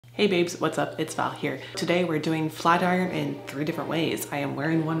Hey babes, what's up? It's Val here. Today we're doing flat iron in 3 different ways. I am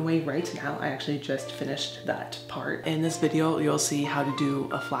wearing one way right now. I actually just finished that part. In this video, you'll see how to do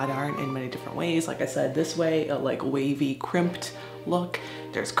a flat iron in many different ways. Like I said, this way, a like wavy crimped look.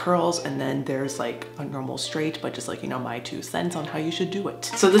 There's curls, and then there's like a normal straight, but just like, you know, my 2 cents on how you should do it.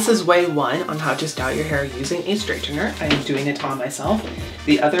 So this is way 1 on how to style your hair using a straightener. I am doing it on myself.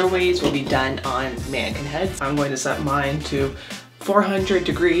 The other ways will be done on mannequin heads. I'm going to set mine to 400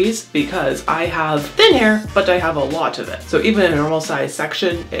 degrees because I have thin hair, but I have a lot of it. So even in a normal size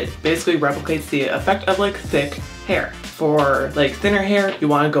section, it basically replicates the effect of like thick hair. For like thinner hair, you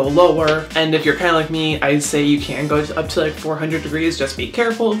want to go lower. And if you're kind of like me, I say you can go up to like 400 degrees. Just be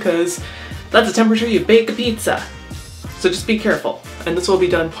careful because that's the temperature you bake a pizza. So just be careful. And this will be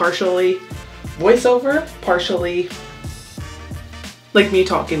done partially voiceover, partially like me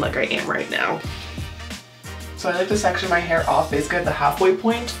talking like I am right now. So I like to section my hair off basically at the halfway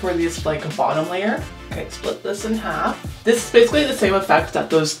point for this like bottom layer. Okay, split this in half. This is basically the same effect that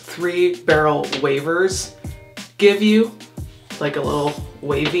those 3 barrel wavers give you, like a little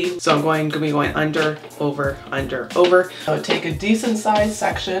wavy. So I'm going to be going under, over, under, over. So take a decent sized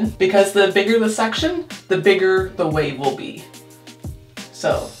section because the bigger the section, the bigger the wave will be.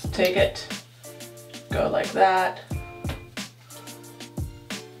 So take it, go like that.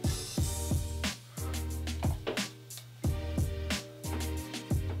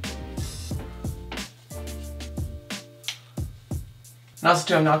 And also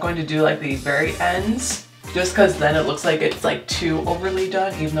too, I'm not going to do like the very ends, just because then it looks like it's like too overly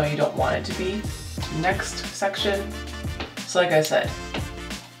done, even though you don't want it to be. Next section. So like I said,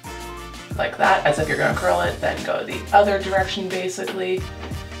 like that, as if you're gonna curl it, then go the other direction basically,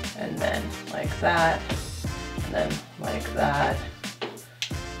 and then like that, and then like that,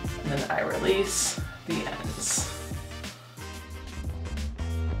 and then I release the ends.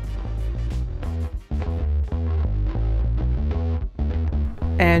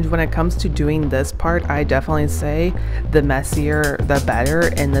 And when it comes to doing this part, I definitely say the messier the better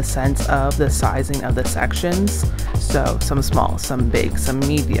in the sense of the sizing of the sections. So some small, some big, some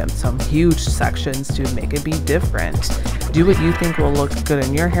medium, some huge sections to make it be different. Do what you think will look good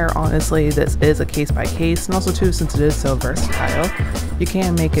in your hair, honestly. This is a case by case, and also too, since it is so versatile, you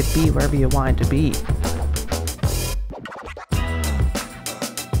can make it be wherever you want it to be.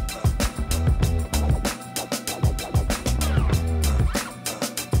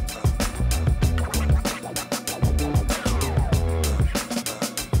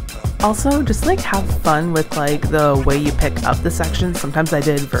 Also, just like have fun with like the way you pick up the sections. Sometimes I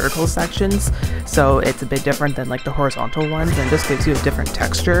did vertical sections, so it's a bit different than like the horizontal ones, and just gives you a different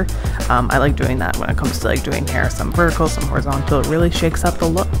texture. I like doing that when it comes to like doing hair, some vertical, some horizontal. It really shakes up the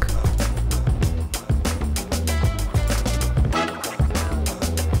look.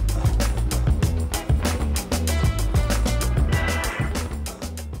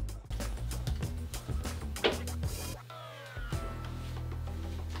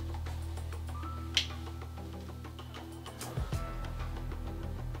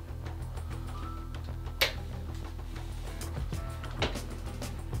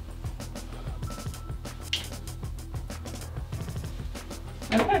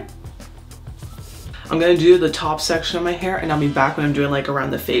 Okay. I'm gonna do the top section of my hair, and I'll be back when I'm doing like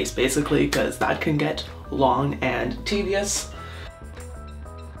around the face basically, because that can get long and tedious.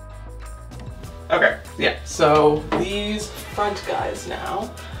 Okay, yeah, so these front guys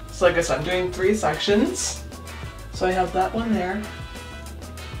now. So like I said, I'm doing 3 sections. So I have that one there.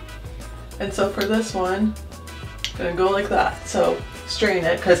 And so for this one, I'm gonna go like that. So straighten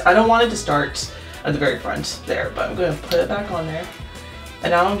it, because I don't want it to start at the very front there, but I'm gonna put it back on there. And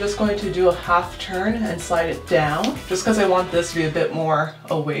now I'm just going to do a half turn and slide it down, just because I want this to be a bit more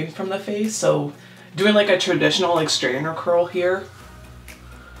away from the face. So doing like a traditional like straightener curl here,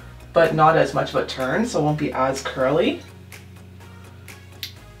 but not as much of a turn, so it won't be as curly.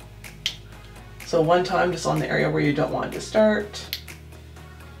 So one time just on the area where you don't want it to start.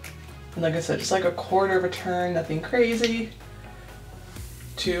 And like I said, just like a quarter of a turn, nothing crazy,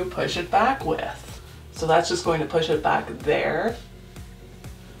 to push it back with. So that's just going to push it back there.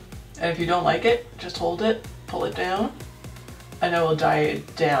 And if you don't like it, just hold it, pull it down, and I will dye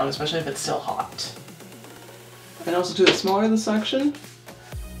it down, especially if it's still hot. And also to the smaller the section,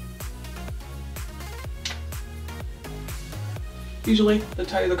 usually the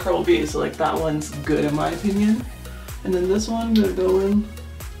tighter the curl will be, so like that one's good in my opinion. And then this one, I'm gonna go in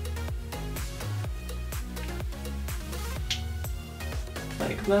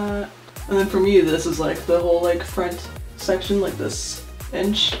like that. And then for me, this is like the whole like front section, like this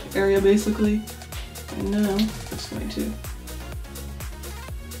inch area basically. And now I'm just going to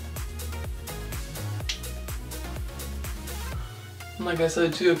And like I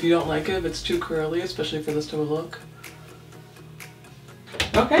said too, if you don't like it, if it's too curly, especially for this type of look.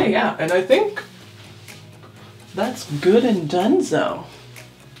 Okay, yeah, and I think that's good and donezo.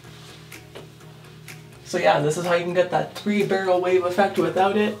 So yeah, this is how you can get that 3-barrel wave effect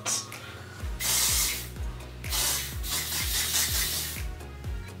without it.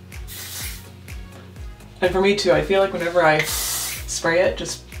 And for me too, I feel like whenever I spray it,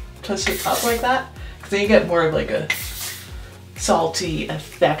 just twist it up like that, because then you get more of like a salty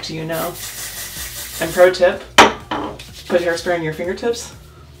effect, you know? And pro tip, put hairspray on your fingertips.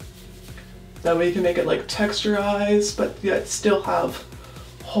 That way you can make it like texturized, but yet still have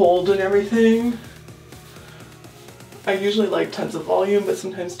hold and everything. I usually like tons of volume, but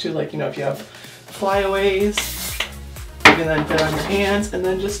sometimes too, like, you know, if you have flyaways, you can then put it on your hands and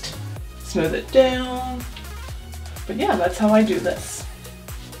then just smooth it down. But yeah, that's how I do this.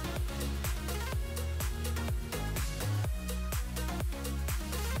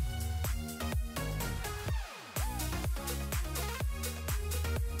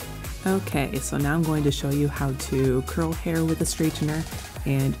 Okay, so now I'm going to show you how to curl hair with a straightener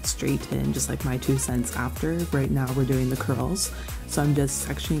and straighten, just like my 2 cents after. Right now we're doing the curls. So I'm just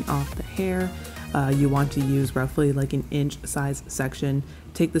sectioning off the hair. You want to use roughly like an inch size section,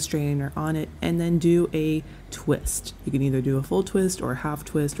 take the straightener on it, and then do a twist. You can either do a full twist or a half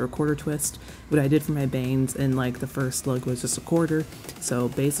twist or a quarter twist. What I did for my bangs in like the first look was just a quarter. So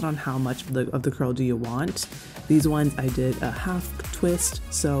based on how much of the curl do you want, these ones I did a half twist,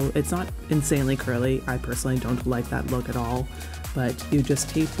 so it's not insanely curly. I personally don't like that look at all, but you just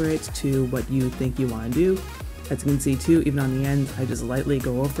taper it to what you think you want to do. As you can see too, even on the ends, I just lightly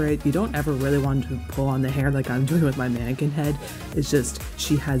go over it. You don't ever really want to pull on the hair like I'm doing with my mannequin head. It's just,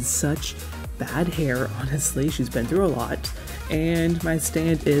 she has such bad hair, honestly. She's been through a lot, and my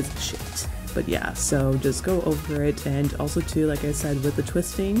stand is shit. But yeah, so just go over it, and also too, like I said, with the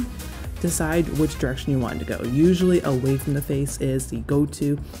twisting, decide which direction you want to go. Usually away from the face is the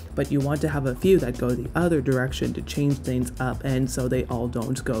go-to, but you want to have a few that go the other direction to change things up, and so they all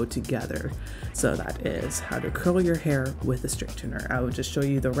don't go together. So that is how to curl your hair with a straightener. I will just show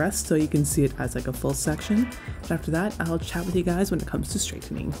you the rest so you can see it as like a full section. And after that, I'll chat with you guys when it comes to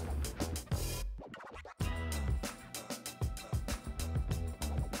straightening.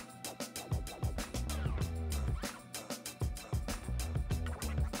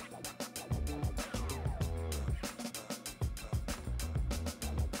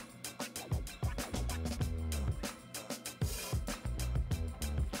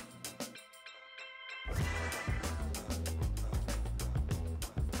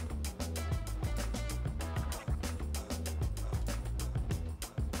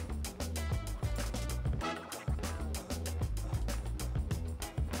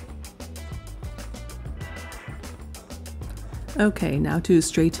 Okay, now to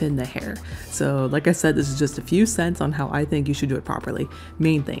straighten the hair. So like I said, this is just a few cents on how I think you should do it properly.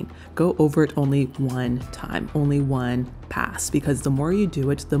 Main thing, go over it only one time, only one pass, because the more you do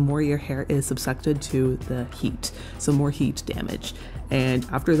it, the more your hair is subjected to the heat, so more heat damage. And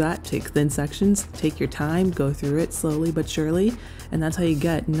after that, take thin sections, take your time, go through it slowly but surely, and that's how you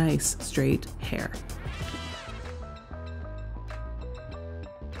get nice straight hair.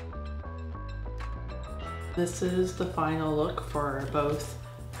 This is the final look for both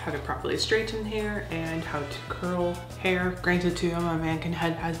how to properly straighten hair and how to curl hair. Granted too, my mannequin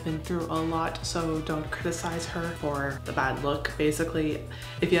head has been through a lot, so don't criticize her for the bad look. Basically,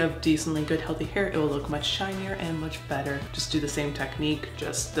 if you have decently good healthy hair, it will look much shinier and much better. Just do the same technique,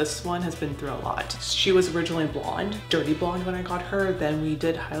 just this one has been through a lot. She was originally blonde, dirty blonde when I got her, then we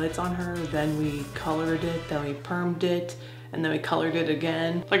did highlights on her, then we colored it, then we permed it, and then we colored it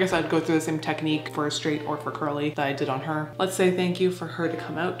again. Like I said, go through the same technique for straight or for curly that I did on her. Let's say thank you for her to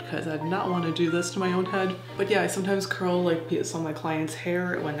come out, because I did not want to do this to my own head. But yeah, I sometimes curl like some of my clients'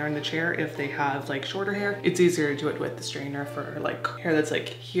 hair when they're in the chair. If they have like shorter hair, it's easier to do it with the straightener for like hair that's like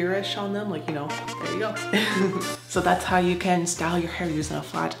here-ish on them, like, you know, there you go. So that's how you can style your hair using a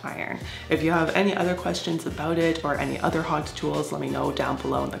flat iron. If you have any other questions about it or any other hot tools, let me know down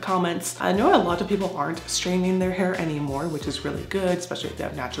below in the comments. I know a lot of people aren't straightening their hair anymore, which is really good, especially if they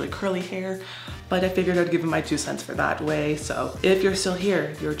have naturally curly hair, but I figured I'd give them my 2 cents for that way. So if you're still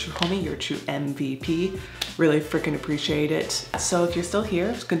here, you're a true homie, you're a true MVP. Really freaking appreciate it. So if you're still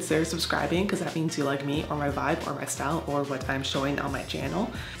here, consider subscribing, because that means you like me or my vibe or my style or what I'm showing on my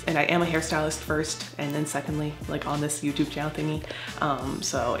channel. And I am a hairstylist first, and then secondly, like on this YouTube channel thingy.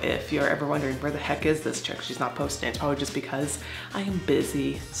 So if you're ever wondering where the heck is this chick, she's not posting, it's probably just because I am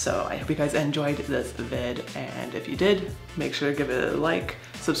busy. So I hope you guys enjoyed this vid, and if you did, make sure to give it a like,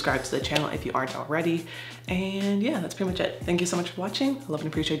 subscribe to the channel if you aren't already. And yeah, that's pretty much it. Thank you so much for watching. I love and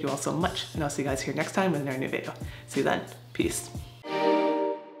appreciate you all so much. And I'll see you guys here next time with another new video. See you then. Peace.